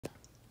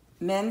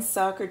men's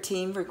soccer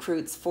team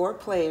recruits 4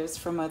 players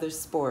from other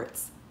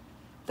sports.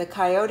 The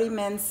Coyote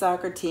men's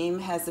soccer team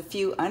has a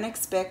few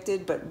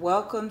unexpected but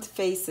welcomed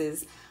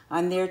faces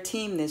on their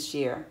team this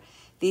year.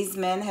 These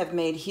men have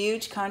made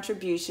huge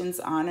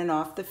contributions on and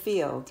off the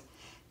field.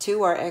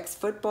 2 are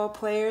ex-football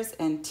players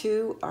and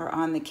 2 are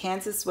on the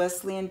Kansas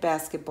Wesleyan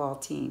basketball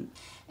team.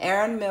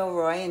 Aaron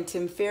Milroy and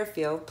Tim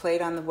Fairfield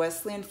played on the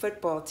Wesleyan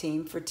football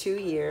team for 2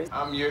 years.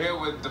 You're here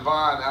with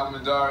Devon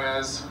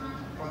Almendarez.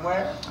 From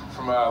where?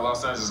 From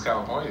Los Angeles,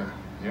 California.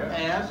 Yeah.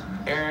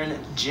 And? Aaron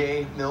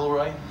J.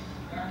 Milroy.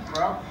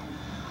 From?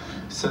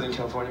 Southern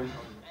California.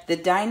 The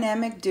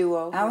dynamic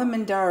duo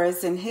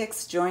Almendarez and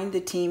Hicks joined the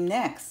team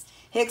next.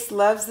 Hicks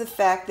loves the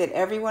fact that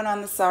everyone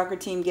on the soccer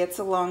team gets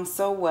along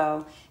so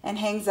well and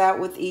hangs out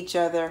with each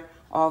other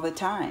all the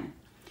time.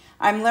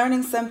 I'm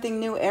learning something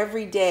new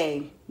every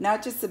day,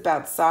 not just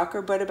about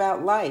soccer, but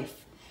about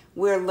life.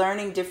 We're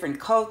learning different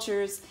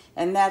cultures,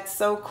 and that's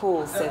so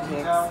cool, said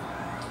Hicks.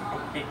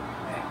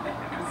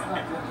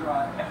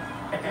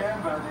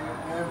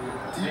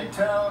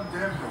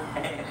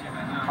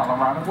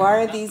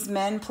 Why are these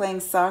men playing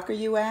soccer,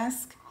 you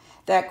ask?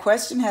 That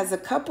question has a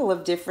couple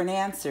of different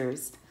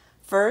answers.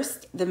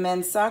 First, the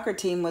men's soccer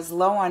team was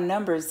low on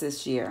numbers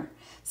this year,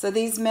 so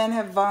these men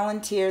have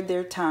volunteered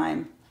their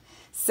time.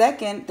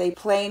 Second, they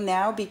play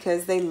now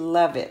because they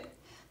love it.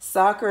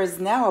 Soccer is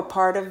now a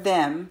part of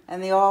them,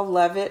 and they all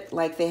love it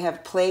like they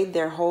have played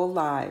their whole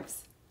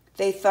lives.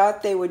 They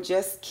thought they would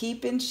just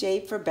keep in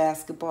shape for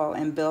basketball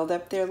and build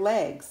up their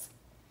legs.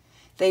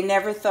 They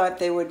never thought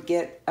they would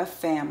get a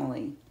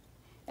family.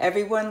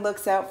 Everyone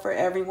looks out for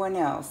everyone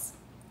else.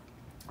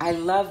 I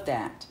love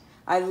that.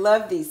 I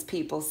love these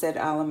people, said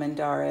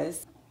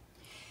Almendarez.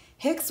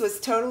 Hicks was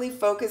totally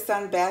focused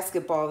on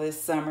basketball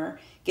this summer,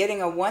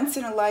 getting a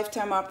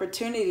once-in-a-lifetime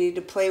opportunity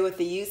to play with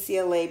the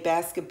UCLA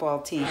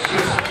basketball team.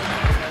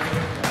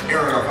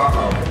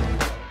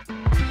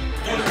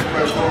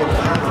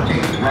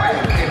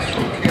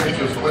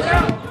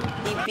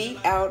 He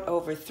beat out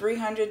over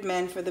 300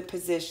 men for the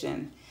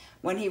position.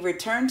 When he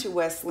returned to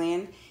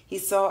Wesleyan, he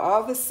saw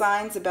all the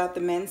signs about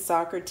the men's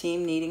soccer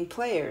team needing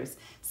players,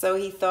 so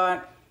he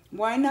thought,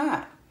 why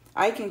not?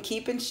 I can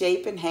keep in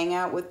shape and hang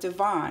out with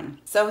Devon.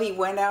 So he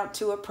went out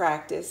to a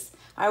practice.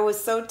 I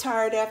was so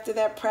tired after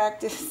that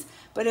practice,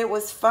 but it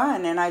was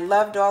fun and I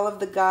loved all of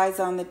the guys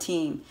on the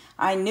team.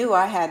 I knew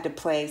I had to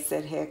play,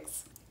 said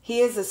Hicks. He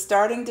is a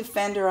starting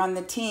defender on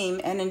the team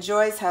and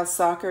enjoys how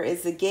soccer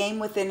is a game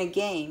within a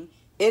game.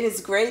 It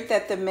is great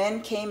that the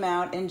men came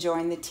out and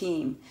joined the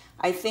team.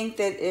 I think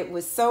that it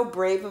was so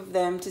brave of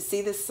them to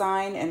see the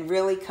sign and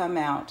really come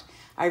out.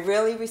 I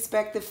really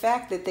respect the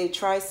fact that they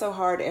try so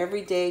hard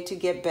every day to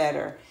get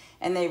better,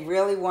 and they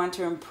really want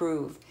to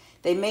improve.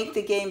 They make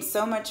the game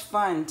so much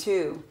fun,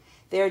 too.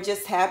 They're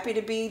just happy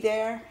to be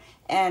there,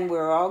 and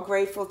we're all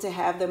grateful to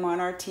have them on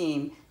our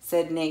team,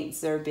 said Nate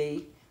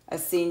Zerbe, a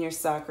senior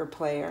soccer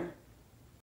player.